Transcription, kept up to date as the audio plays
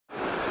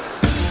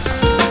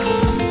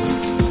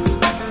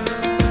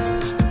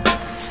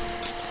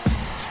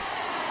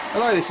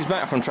Hello, this is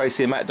Matt from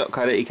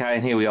tracyandmatt.co.uk,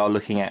 and here we are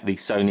looking at the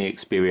Sony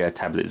Xperia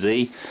Tablet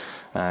Z,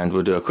 and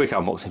we'll do a quick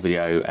unboxing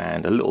video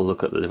and a little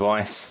look at the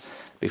device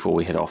before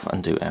we head off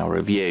and do our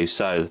review.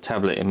 So the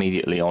tablet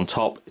immediately on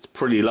top, it's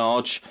pretty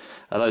large,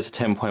 although it's a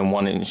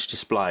 10.1-inch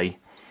display,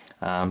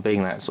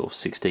 being that sort of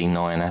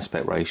 16:9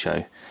 aspect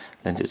ratio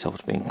lends itself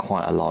to being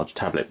quite a large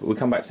tablet, but we'll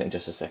come back to it in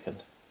just a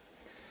second.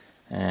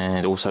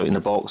 And also in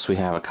the box we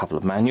have a couple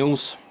of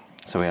manuals.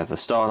 So we have the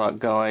startup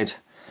guide,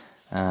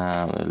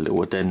 a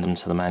little addendum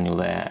to the manual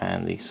there,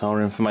 and the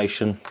SAR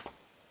information.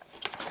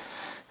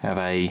 We have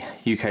a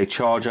UK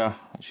charger,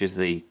 which is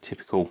the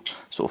typical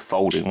sort of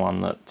folding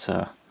one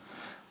that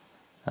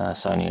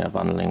Sony are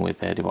bundling with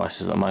their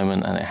devices at the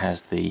moment, and it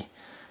has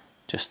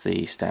just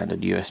the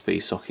standard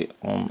USB socket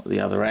on the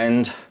other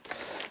end.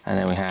 And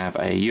then we have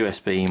a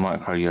USB,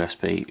 micro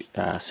USB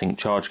sync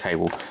charge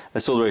cable.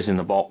 That's all there is in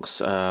the box.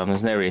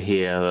 There's an area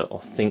here that I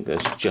think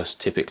that's just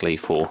typically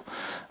for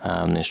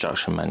the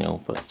instruction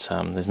manual, but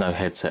there's no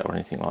headset or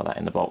anything like that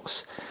in the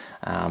box,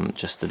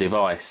 just the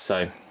device.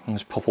 So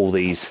let's pop all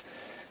these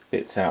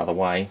bits out of the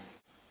way.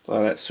 So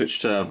let's switch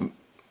to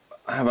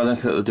have a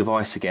look at the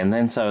device again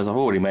then. So as I've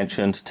already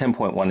mentioned,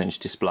 10.1-inch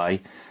display.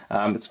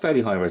 It's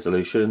fairly high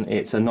resolution.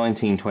 It's a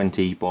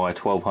 1920 by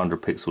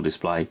 1200 pixel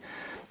display.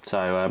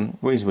 So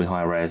reasonably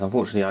high res.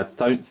 Unfortunately,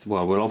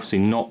 we're obviously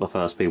not the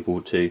first people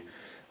to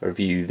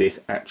review this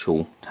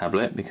actual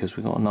tablet, because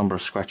we've got a number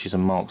of scratches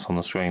and marks on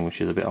the screen,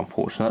 which is a bit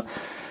unfortunate.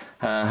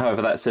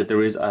 However, that said,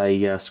 there is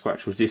a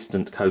scratch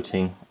resistant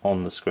coating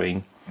on the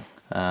screen,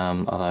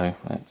 although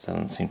it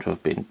doesn't seem to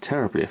have been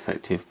terribly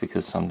effective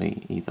because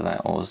somebody either that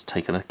or has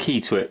taken a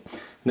key to it.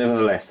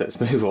 Nevertheless, let's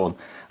move on.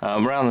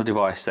 Around the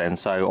device then.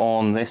 So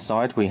on this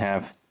side we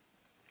have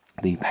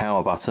the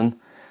power button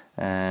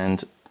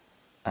and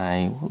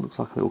what looks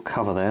like a little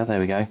cover there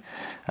we go.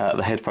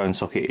 The headphone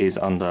socket is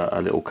under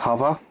a little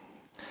cover,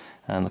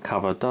 and the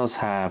cover does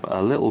have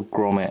a little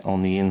grommet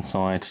on the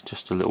inside,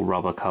 just a little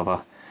rubber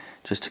cover,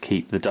 just to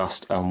keep the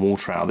dust and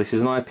water out. This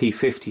is an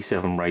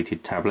IP57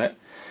 rated tablet,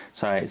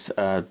 so it's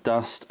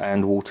dust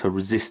and water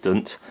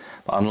resistant,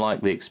 but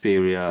unlike the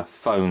Xperia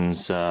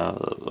phones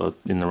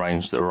in the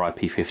range that are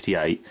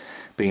IP58,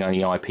 being only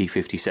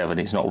IP57,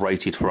 it's not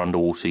rated for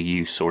underwater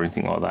use or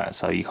anything like that,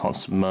 so you can't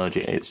submerge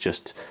it. It's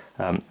just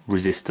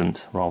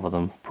resistant rather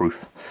than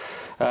proof.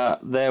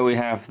 There we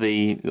have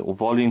the little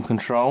volume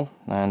control,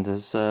 and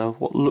there's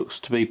what looks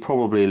to be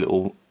probably a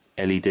little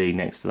LED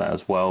next to that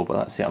as well, but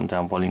that's the up and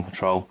down volume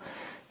control.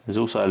 There's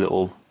also a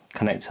little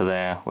connector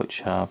there,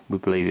 which we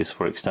believe is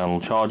for external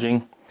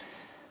charging.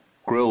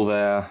 Grill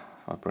there,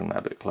 if I bring that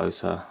a bit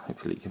closer,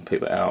 hopefully you can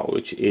pick that out,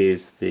 which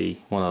is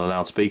one of the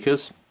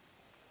loudspeakers.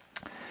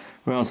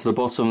 Around to the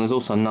bottom there's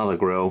also another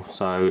grill,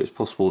 so it's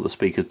possible the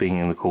speakers being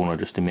in the corner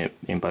just emit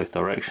in both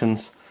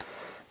directions.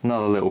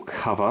 Another little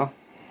cover,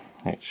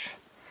 which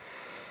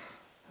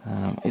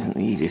isn't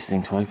the easiest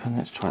thing to open.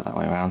 Let's try it that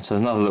way around. So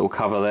another little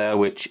cover there,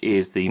 which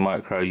is the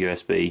micro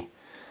USB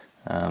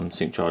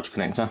sync charge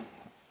connector.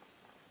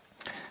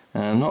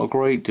 Not a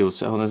great deal.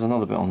 So there's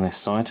another bit on this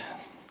side.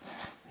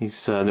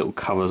 These little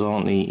covers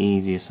aren't the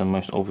easiest and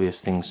most obvious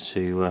things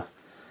to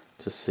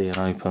see and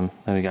open.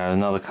 There we go,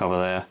 another cover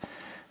there,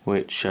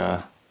 which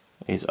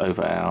is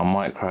over our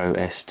micro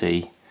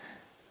SD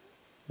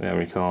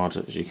memory card,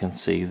 as you can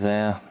see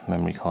there.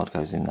 Memory card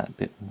goes in that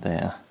bit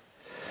there.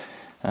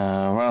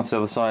 Around to the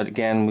other side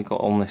again, we've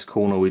got on this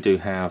corner we do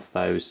have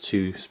those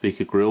two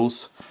speaker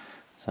grills,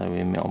 so we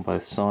emit on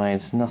both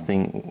sides.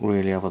 Nothing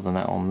really other than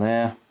that on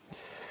there.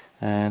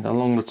 And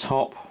along the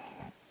top,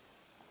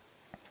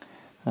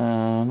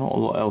 not a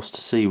lot else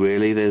to see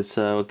really. There's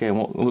again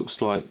what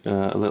looks like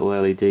a little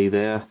LED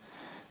there, a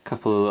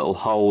couple of little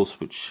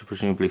holes which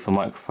presumably for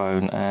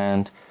microphone,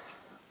 and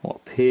what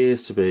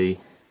appears to be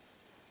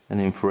an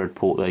infrared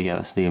port there. Yeah,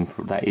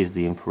 that is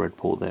the infrared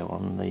port there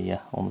on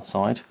the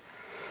side.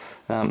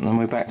 And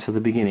we're back to the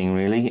beginning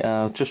really.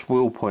 Just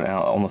will point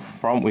out on the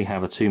front we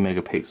have a 2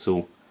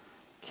 megapixel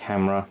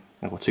camera,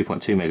 or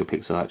 2.2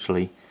 megapixel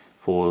actually,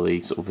 for the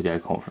sort of video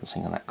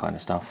conferencing and that kind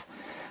of stuff.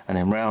 And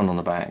then round on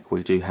the back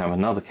we do have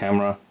another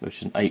camera, which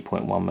is an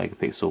 8.1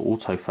 megapixel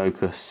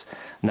autofocus.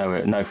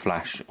 No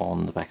flash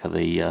on the back of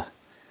the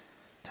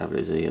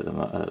Tablet Z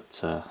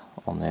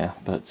on there,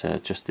 but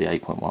just the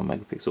 8.1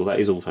 megapixel.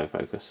 That is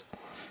autofocus.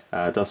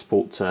 It does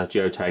support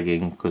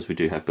geotagging, because we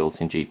do have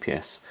built-in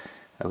GPS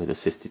with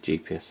assisted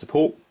GPS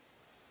support,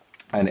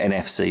 and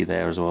NFC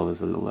there as well.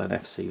 There's a little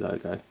NFC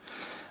logo.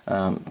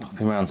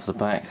 Popping around to the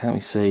back, let me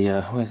see,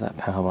 where's that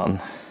power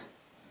button?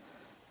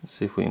 Let's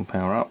see if we can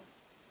power up.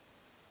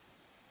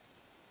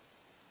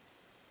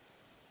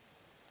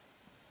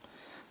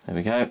 There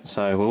we go.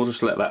 So we'll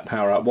just let that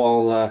power up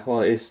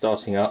while it is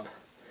starting up.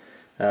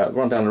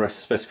 Run down the rest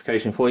of the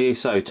specification for you.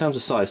 So in terms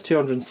of size,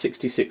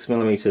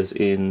 266mm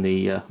in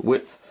the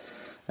width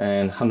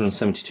and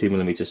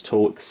 172mm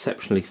tall,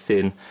 exceptionally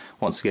thin.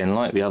 Once again,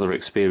 like the other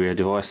Xperia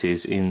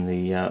devices in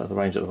the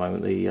range at the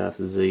moment, the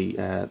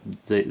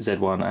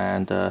Z1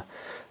 and the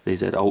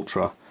Z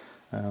Ultra,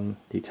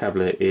 The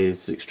tablet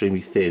is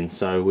extremely thin,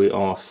 so we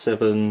are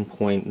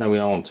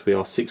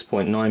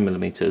 6.9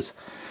 millimeters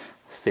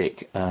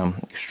thick,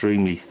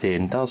 extremely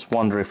thin. Does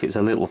wonder if it's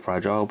a little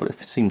fragile, but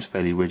if it seems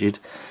fairly rigid,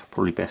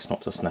 probably best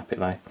not to snap it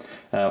though.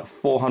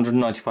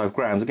 495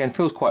 grams, again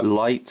feels quite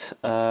light,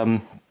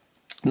 not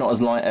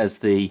as light as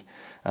the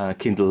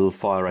Kindle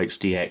Fire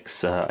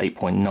HDX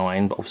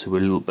 8.9, but obviously we're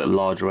a little bit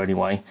larger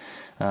anyway,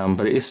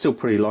 but it is still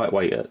pretty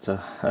lightweight at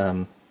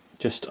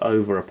just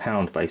over a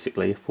pound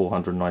basically,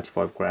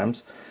 495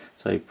 grams,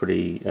 so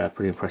pretty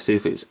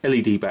impressive. It's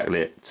LED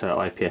backlit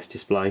IPS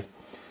display,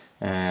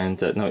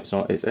 and no it's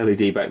not, it's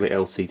LED backlit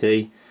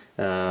LCD,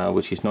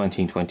 which is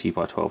 1920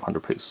 by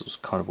 1200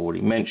 pixels, kind of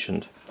already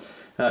mentioned.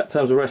 In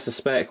terms of rest of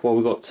spec, well,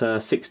 we've got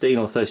 16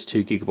 or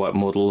 32 gigabyte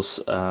models.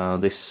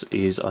 This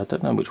is, I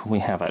don't know which one we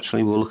have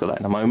actually, we'll look at that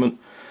in a moment,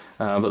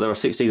 but there are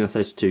 16 and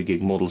 32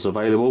 gig models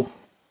available.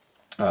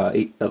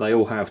 They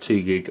all have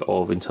 2 gig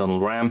of internal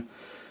RAM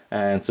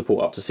and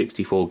support up to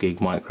 64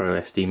 gig micro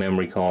SD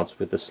memory cards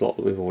with the slot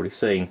that we've already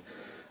seen.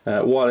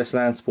 Wireless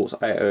LAN supports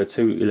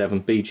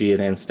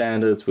 802.11b/G/N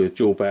standards with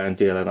dual band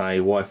DLNA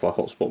Wi-Fi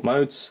hotspot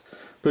modes,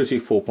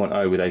 Bluetooth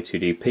 4.0 with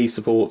A2DP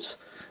support,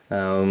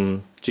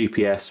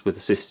 GPS with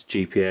assisted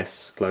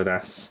GPS,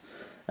 GLONASS,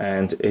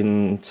 and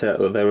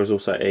there is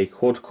also a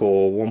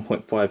quad-core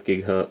 1.5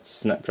 GHz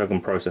Snapdragon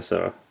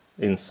processor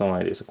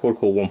inside. It's a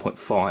quad-core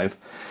 1.5,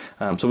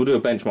 so we'll do a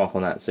benchmark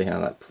on that, see how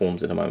that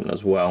performs in a moment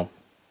as well.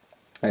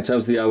 In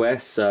terms of the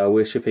OS,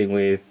 we're shipping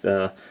with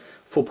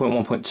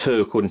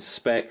 4.1.2 according to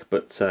spec,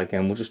 but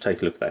again we'll just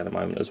take a look at that in a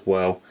moment as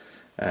well.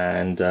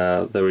 And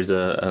there is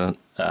a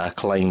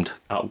claimed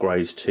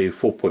upgrade to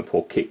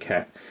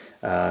 4.4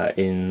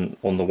 KitKat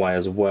on the way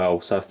as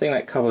well. So I think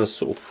that covers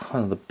sort of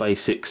kind of the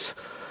basics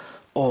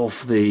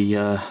of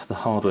the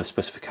hardware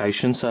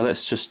specification. So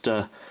let's just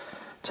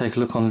take a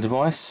look on the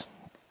device.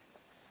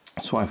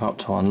 Swipe up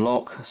to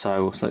unlock.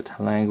 So we'll select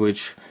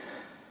language.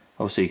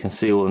 Obviously you can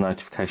see all the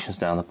notifications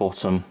down the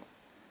bottom,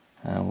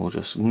 and we'll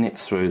just nip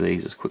through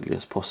these as quickly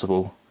as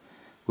possible.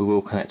 We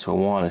will connect to a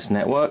wireless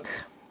network.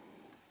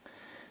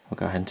 We'll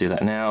go ahead and do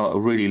that now. A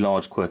really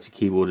large QWERTY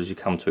keyboard, as you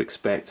come to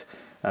expect.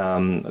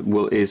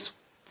 Is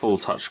full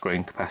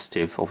touchscreen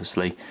capacitive,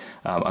 obviously,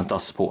 and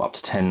does support up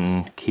to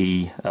 10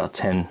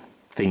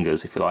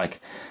 fingers, if you like,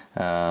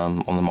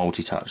 on the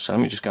multi-touch. So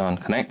let me just go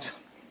and connect.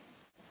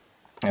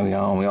 There we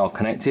are, we are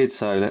connected.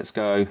 So let's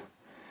go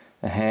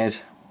ahead.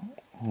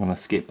 I'm going to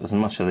skip as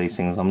much of these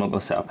things. I'm not going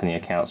to set up any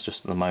accounts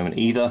just at the moment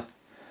either.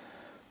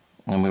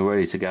 And we're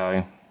ready to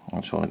go. I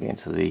just want to get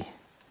into the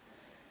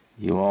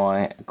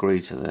UI, agree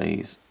to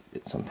these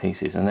bits and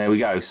pieces, and there we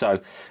go.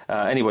 So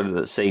anybody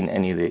that's seen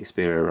any of the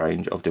Xperia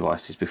range of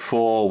devices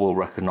before will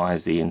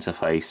recognise the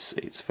interface.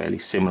 It's fairly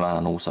similar,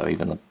 and also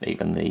even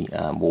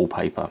the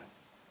wallpaper.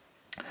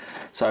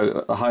 So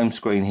at the home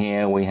screen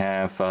here we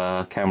have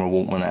camera,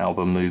 Walkman,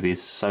 album,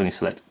 movies, Sony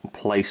Select,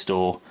 Play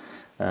Store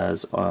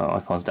as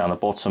icons down the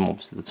bottom,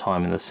 obviously the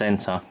time in the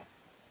centre.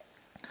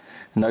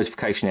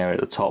 Notification area at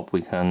the top,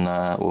 we can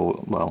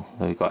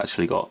we've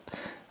actually got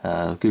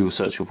Google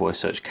search for voice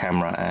search,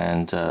 camera,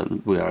 and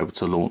we are able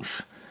to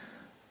launch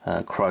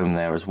Chrome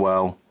there as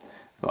well.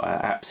 We've got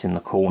our apps in the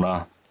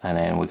corner, and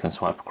then we can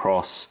swipe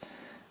across,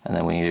 and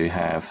then we do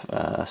have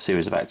a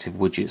series of active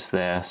widgets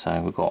there. So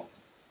we've got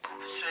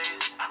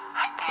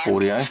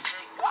audio,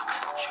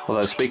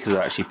 although speakers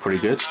are actually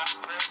pretty good,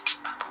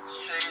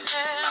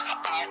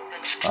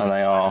 and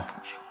they are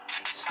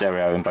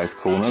stereo in both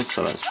corners,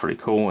 so that's pretty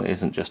cool. It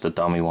isn't just a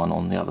dummy one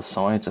on the other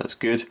side, so that's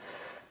good.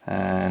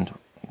 And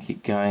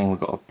keep going, we've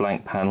got a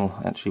blank panel.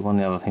 Actually, one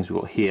of the other things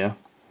we've got here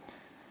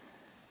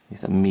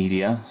is a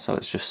media, so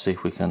let's just see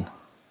if we can,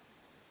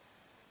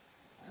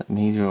 is that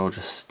media or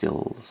just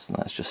stills?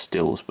 No, it's just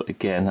stills, but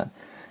again that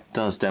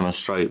does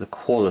demonstrate the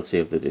quality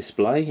of the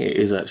display. It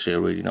is actually a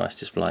really nice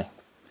display,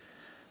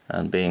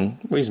 and being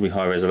reasonably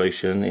high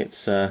resolution,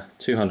 it's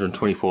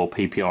 224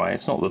 ppi.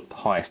 It's not the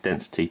highest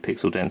density,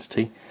 pixel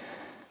density,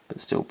 but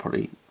still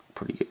pretty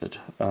good.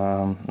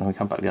 And we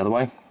come back the other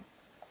way,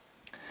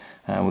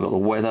 and we've got the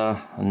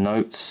weather and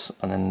notes,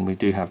 and then we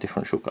do have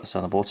different shortcuts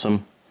down the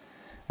bottom,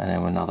 and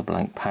then another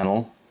blank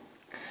panel.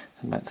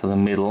 So back to the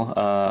middle.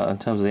 In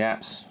terms of the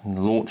apps and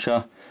the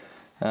launcher,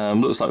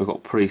 looks like we've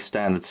got pretty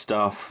standard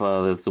stuff.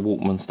 There's the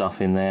Walkman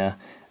stuff in there,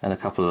 and a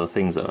couple of the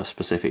things that are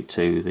specific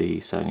to the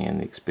Sony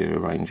and the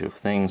Xperia range of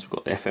things.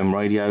 We've got FM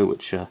radio,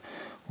 which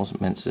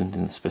wasn't mentioned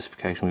in the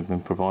specification we've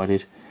been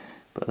provided,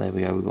 but there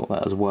we go, we've got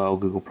that as well.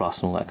 Google Plus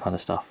and all that kind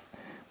of stuff.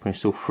 Pretty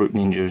still Fruit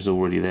Ninja is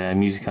already there.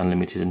 Music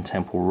Unlimited and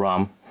Temple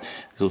Run.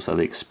 There's also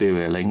the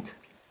Xperia link.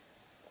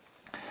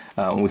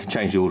 We can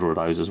change the order of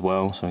those as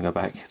well. So we go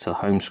back to the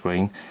home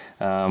screen.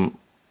 Another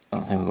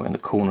thing we've got in the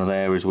corner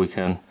there is we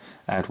can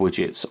add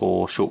widgets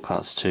or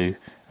shortcuts to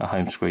a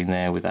home screen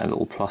there with that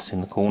little plus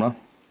in the corner.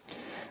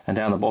 And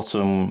down the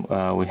bottom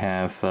we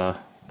have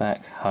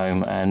back,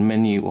 home, and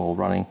menu, or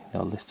running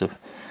a list of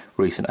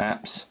recent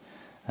apps.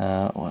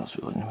 What else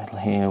we got in the middle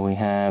here? We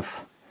have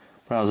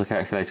browser,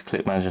 calculator,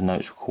 clip manager,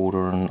 notes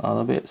recorder, and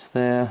other bits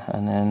there.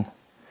 And then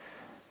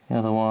The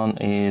other one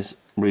is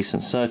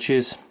recent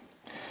searches.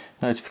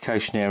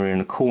 Notification area in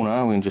the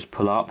corner, we can just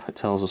pull up. It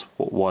tells us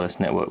what wireless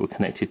network we're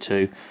connected to.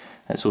 And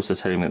it's also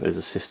telling me that there's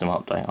a system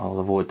update. I'll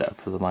avoid that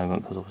for the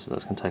moment because obviously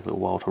that's going to take a little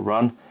while to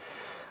run.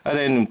 And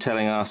then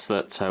telling us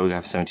that we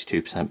have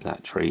 72%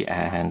 battery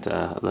and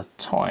the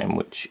time,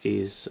 which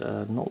is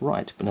not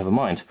right, but never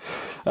mind.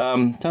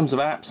 In terms of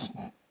apps,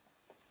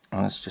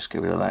 let's just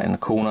get rid of that in the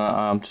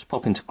corner. Just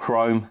pop into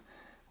Chrome,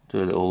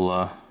 do a little,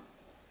 we'll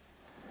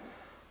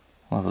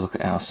have a look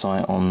at our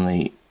site on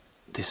the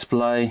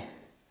display.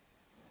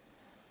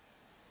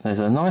 There's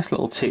a nice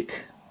little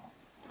tick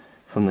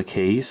from the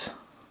keys,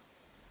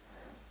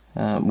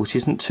 which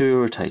isn't too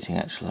irritating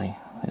actually.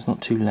 It's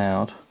not too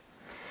loud.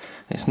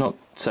 It's not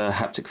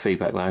haptic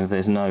feedback though.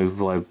 There's no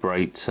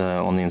vibrate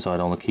on the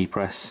inside on the key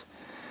press.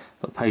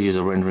 But pages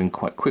are rendering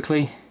quite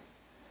quickly,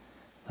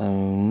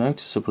 though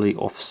noticeably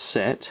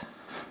offset.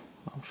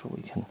 I'm sure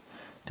we can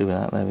do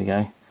that. There we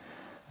go.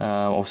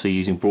 Obviously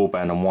using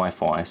broadband and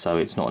Wi-Fi, so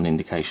it's not an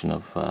indication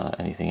of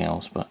anything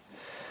else. But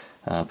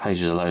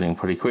pages are loading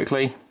pretty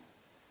quickly.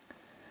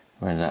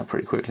 Rendered out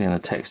pretty quickly, and the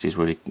text is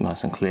really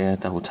nice and clear.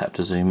 Double tap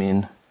to zoom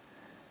in.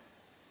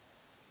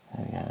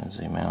 There we go, and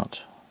zoom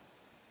out.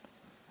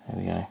 There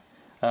we go.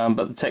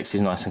 But the text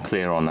is nice and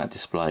clear on that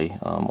display.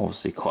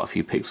 Obviously quite a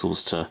few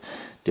pixels to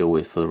deal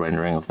with for the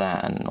rendering of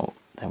that, and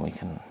then we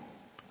can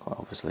quite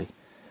obviously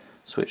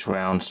switch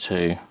round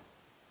to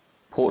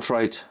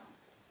portrait.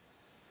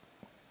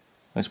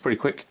 It's pretty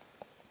quick,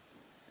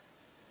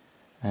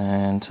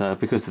 and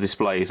because the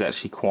display is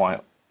actually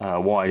quite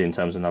wide in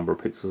terms of number of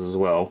pixels as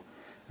well,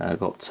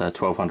 got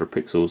 1200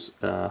 pixels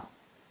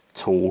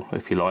tall,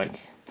 if you like,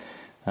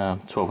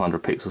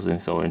 1200 pixels in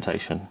its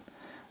orientation.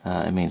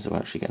 It means that we're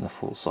actually getting the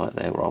full sight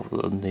there rather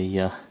than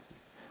the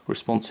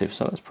responsive,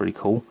 so that's pretty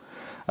cool.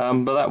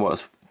 But that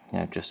works,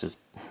 just as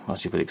much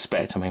as you would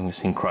expect. I mean, we've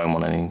seen Chrome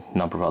on any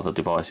number of other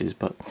devices,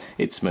 but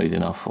it's smooth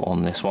enough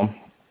on this one.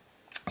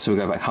 So we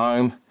go back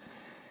home,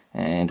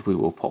 and we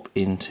will pop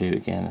into,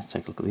 again, let's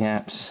take a look at the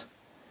apps.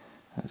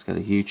 Let's go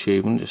to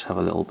YouTube and just have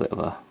a little bit of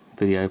a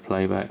video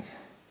playback.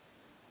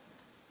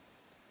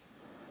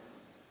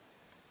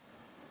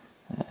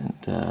 And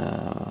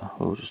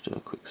we'll just do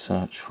a quick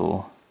search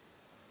for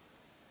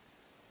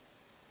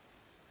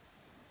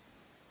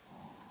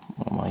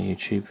one of my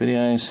YouTube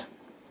videos,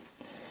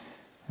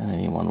 and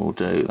any one will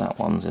do. That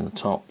one's in the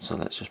top, so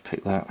let's just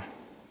pick that.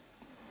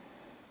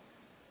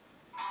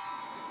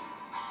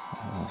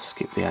 I'll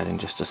skip the ad in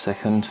just a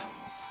second.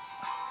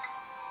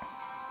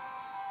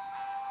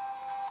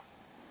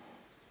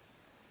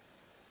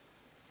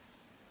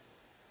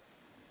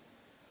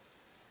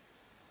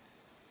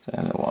 So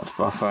a little while it's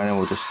buffering, and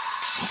we'll just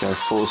go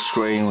full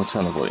screen. We'll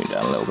turn the volume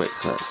down a little bit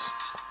because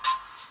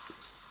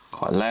that's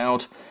quite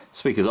loud.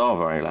 Speakers are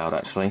very loud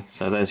actually.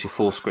 So there's your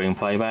full screen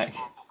playback,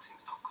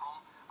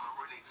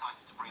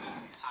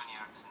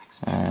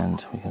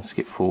 and we can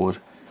skip forward.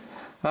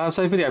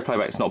 So video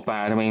playback's not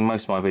bad. I mean,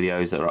 most of my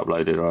videos that are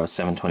uploaded are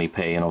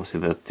 720p, and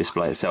obviously the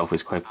display itself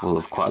is capable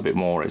of quite a bit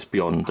more. It's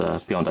beyond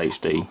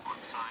HD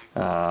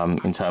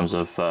in terms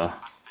of the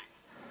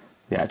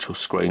actual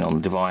screen on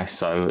the device,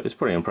 so it's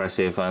pretty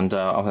impressive. And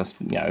the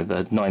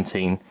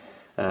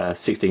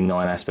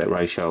 16:9 aspect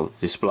ratio of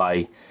the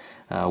display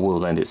will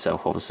lend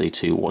itself obviously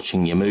to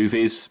watching your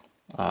movies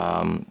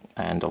and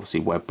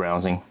obviously web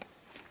browsing.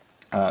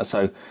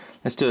 So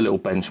let's do a little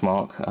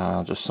benchmark.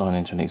 I'll just sign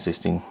into an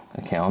existing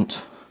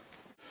account,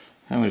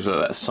 and we'll just let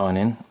that sign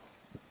in.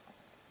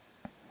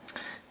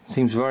 It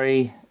seems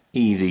very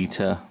easy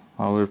to,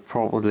 I would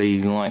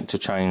probably like to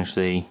change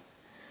the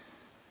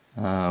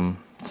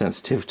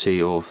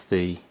sensitivity of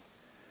the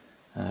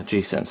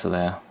G sensor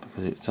there,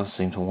 because it does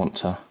seem to want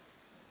to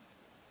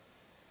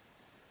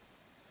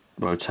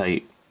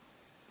rotate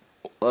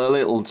a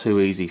little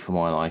too easy for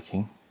my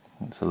liking.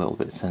 It's a little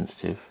bit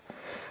sensitive.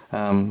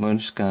 We're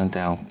just going to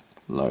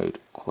download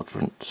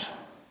Quadrant,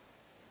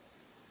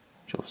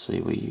 which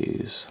obviously we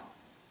use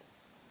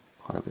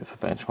quite a bit for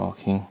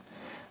benchmarking.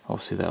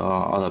 Obviously there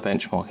are other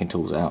benchmarking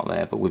tools out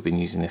there, but we've been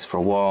using this for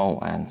a while,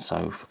 and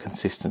so for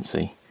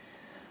consistency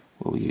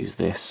we'll use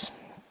this.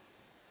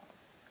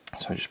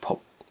 So I just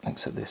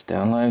accept this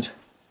download.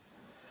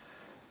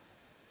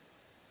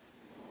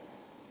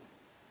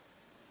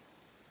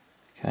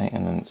 Okay,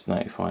 and then it's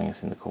notifying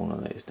us in the corner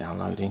that it's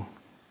downloading.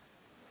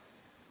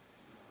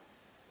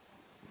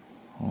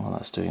 While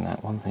that's doing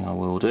that, one thing I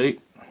will do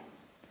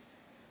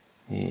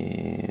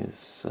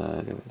is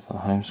go to the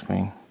home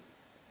screen,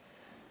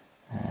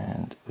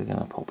 and we're going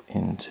to pop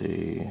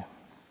into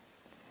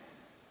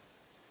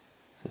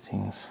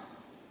settings.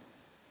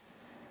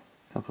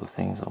 A couple of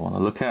things I want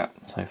to look at.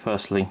 So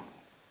firstly,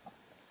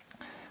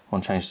 I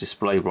want to change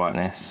display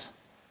brightness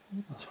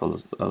as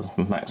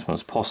maximum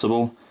as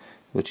possible,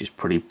 which is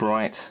pretty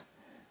bright.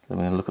 Then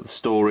we're going to look at the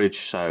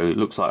storage. So it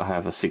looks like I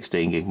have a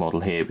 16 gig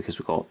model here because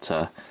we've got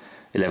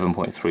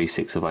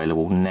 11.36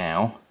 available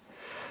now.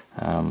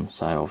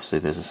 So obviously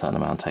there's a certain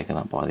amount taken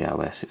up by the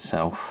OS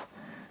itself.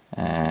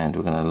 And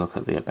we're going to look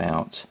at the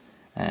about,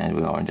 and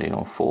we are indeed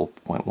on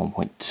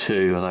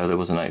 4.1.2, although there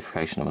was a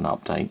notification of an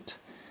update.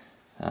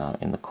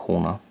 in the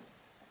corner.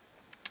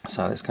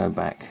 So let's go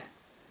back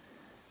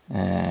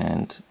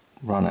and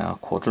run our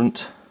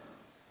quadrant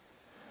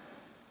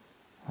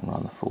and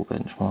run the full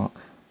benchmark,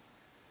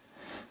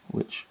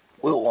 which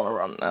we'll want to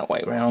run that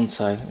way round.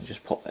 So let me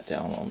just pop that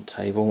down on the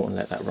table and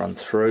let that run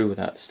through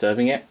without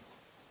disturbing it.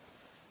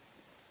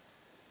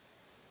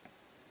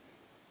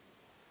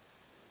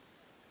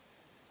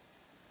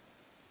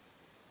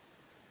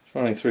 It's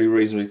running through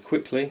reasonably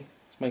quickly.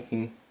 It's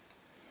making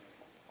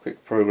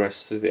quick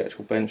progress through the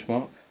actual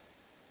benchmark.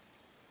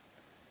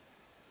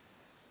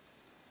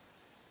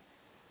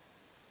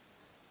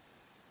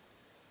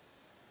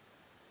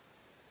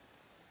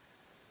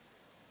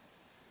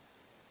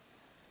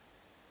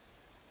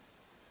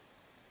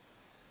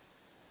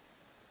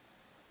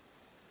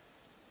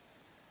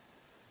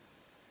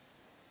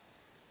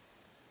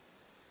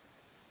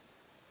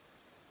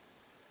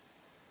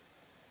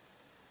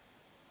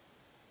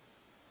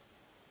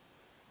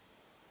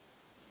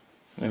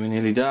 And we're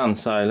nearly done,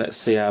 so let's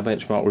see our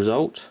benchmark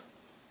result.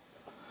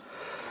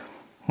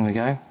 There we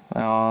go,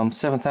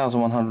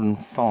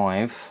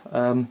 7,105.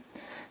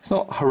 It's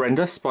not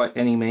horrendous by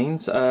any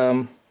means.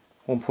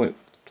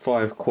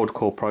 1.5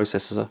 quad-core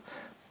processor.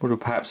 Would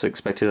have perhaps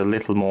expected a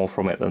little more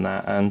from it than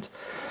that, and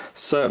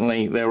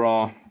certainly there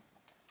are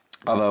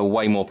other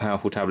way more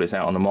powerful tablets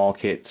out on the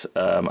market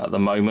at the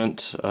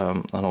moment,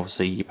 and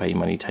obviously you pay your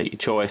money, take your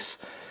choice.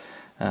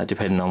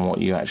 Depending on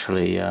what you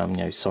actually,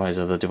 size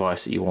of the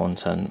device that you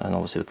want, and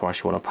obviously the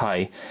price you want to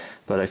pay.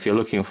 But if you're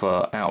looking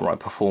for outright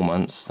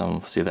performance, then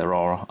obviously there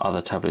are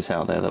other tablets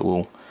out there that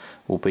will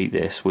beat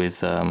this with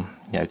 2.2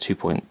 and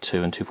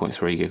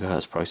 2.3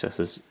 gigahertz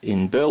processors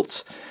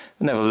inbuilt.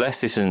 But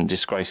nevertheless, this isn't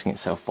disgracing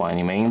itself by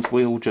any means.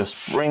 We'll just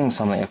bring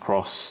something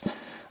across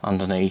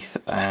underneath,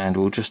 and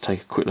we'll just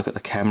take a quick look at the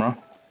camera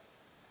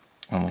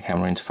and the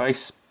camera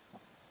interface.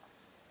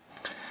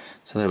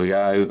 So there we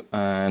go,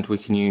 and we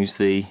can use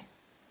the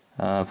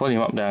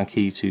volume up down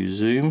key to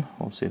zoom.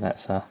 Obviously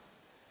that's a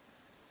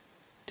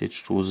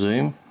digital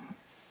zoom,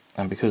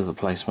 and because of the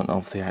placement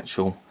of the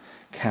actual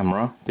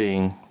camera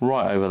being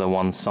right over the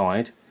one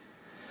side,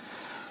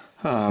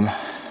 I'll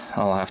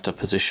have to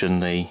position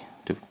the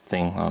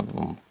thing.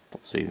 I'm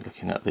obviously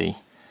looking at the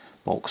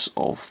box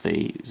of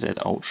the Z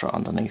Ultra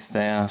underneath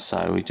there,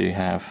 so we do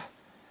have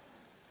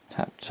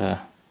tapped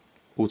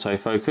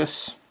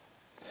autofocus.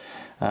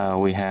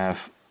 We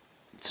have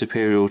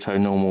superior auto,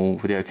 normal,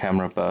 video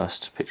camera,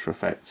 burst, picture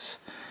effects,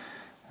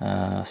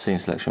 scene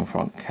selection,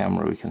 front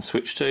camera we can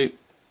switch to,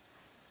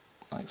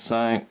 like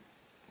so,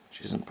 which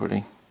isn't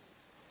pretty,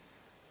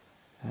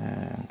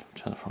 and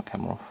turn the front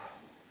camera off.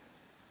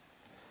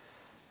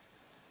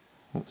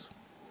 Oops.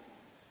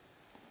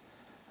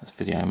 That's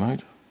video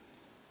mode,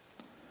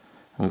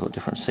 and we've got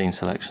different scene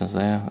selections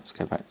there. Let's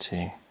go back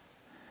to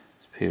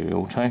superior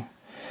auto.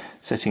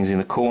 Settings in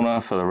the corner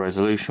for the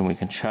resolution we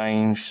can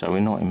change, so we're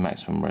not in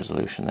maximum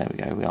resolution. There we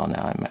go, we are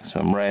now in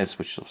maximum res,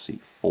 which is obviously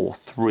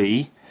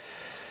 4:3.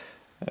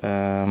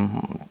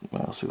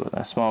 What else we've got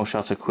there? Smile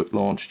shutter, quick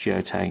launch,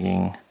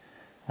 geotagging,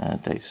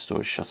 data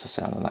storage, shutter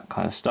sound, and that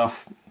kind of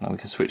stuff. Now we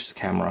can switch the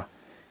camera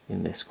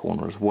in this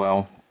corner as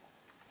well.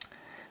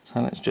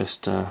 So let's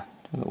just do a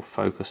little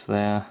focus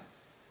there,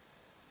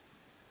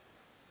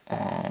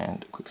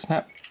 and a quick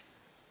snap,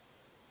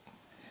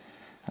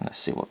 and let's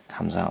see what it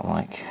comes out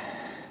like.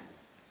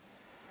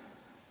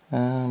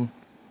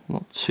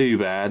 Not too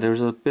bad.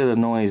 There's a bit of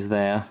noise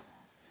there.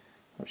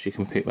 Perhaps you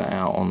can pick that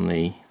out on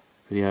the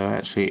video.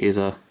 Actually, it is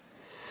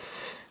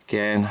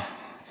again,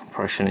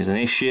 compression is an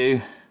issue,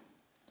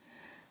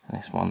 and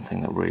it's one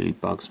thing that really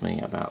bugs me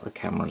about the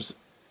cameras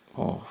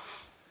or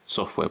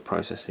software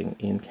processing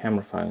in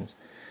camera phones.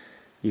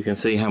 You can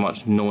see how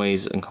much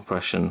noise and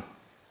compression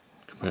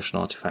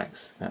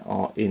artifacts that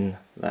are in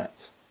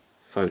that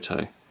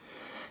photo.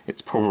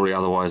 It's probably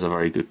otherwise a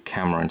very good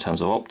camera in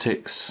terms of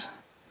optics,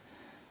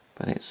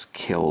 but it's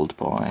killed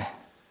by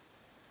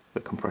the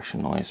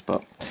compression noise.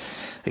 But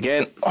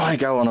again, I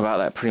go on about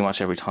that pretty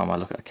much every time I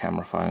look at a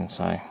camera phone,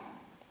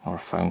 or a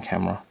phone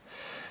camera,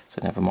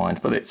 so never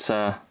mind. But it's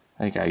there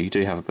you go, you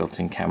do have a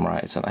built-in camera.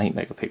 It's an 8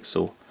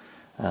 megapixel,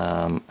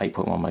 8.1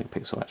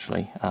 megapixel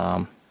actually.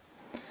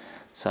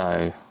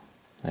 So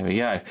there we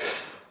go.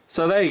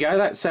 So there you go,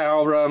 that's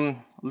our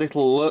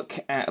little look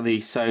at the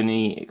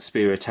Sony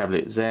Xperia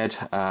Tablet Z.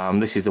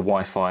 This is the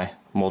Wi-Fi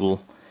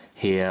model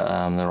here.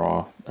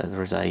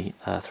 There is a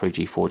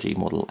 3G, 4G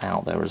model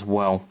out there as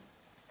well.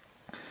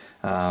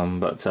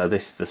 But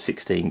this, the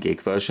 16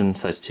 gig version,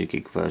 32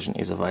 gig version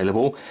is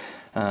available.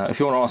 If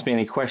you want to ask me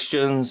any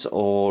questions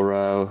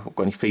or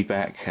got any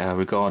feedback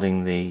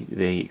regarding the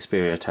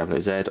Xperia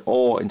Tablet Z,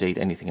 or indeed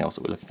anything else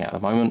that we're looking at the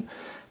moment,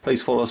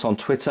 please follow us on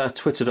Twitter,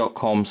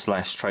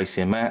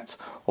 twitter.com/TracyandMatt,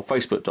 or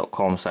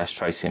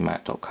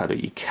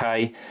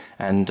facebook.com/TracyandMatt.co.uk,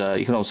 and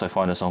you can also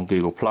find us on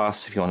Google+.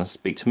 If you want to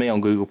speak to me on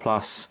Google+,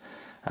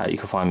 you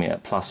can find me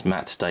at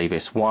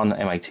 +MattDavis1,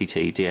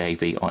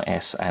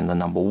 MattDavis, and the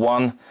number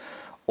 1.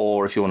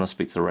 Or if you want to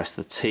speak to the rest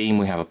of the team,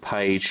 we have a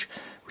page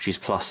which is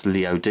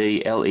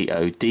 +LeoD,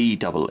 LeoDEE,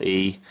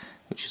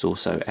 which is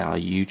also our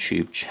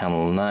YouTube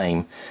channel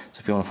name. So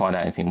if you want to find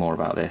out anything more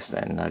about this,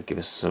 then give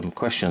us some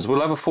questions.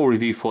 We'll have a full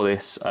review for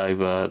this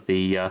over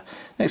the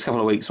next couple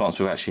of weeks once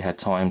we've actually had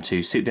time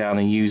to sit down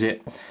and use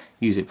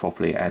it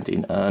properly and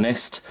in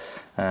earnest.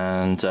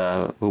 And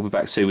we'll be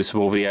back soon with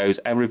some more videos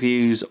and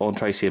reviews on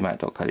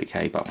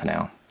tracyandmatt.co.uk. But for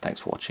now, thanks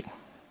for watching.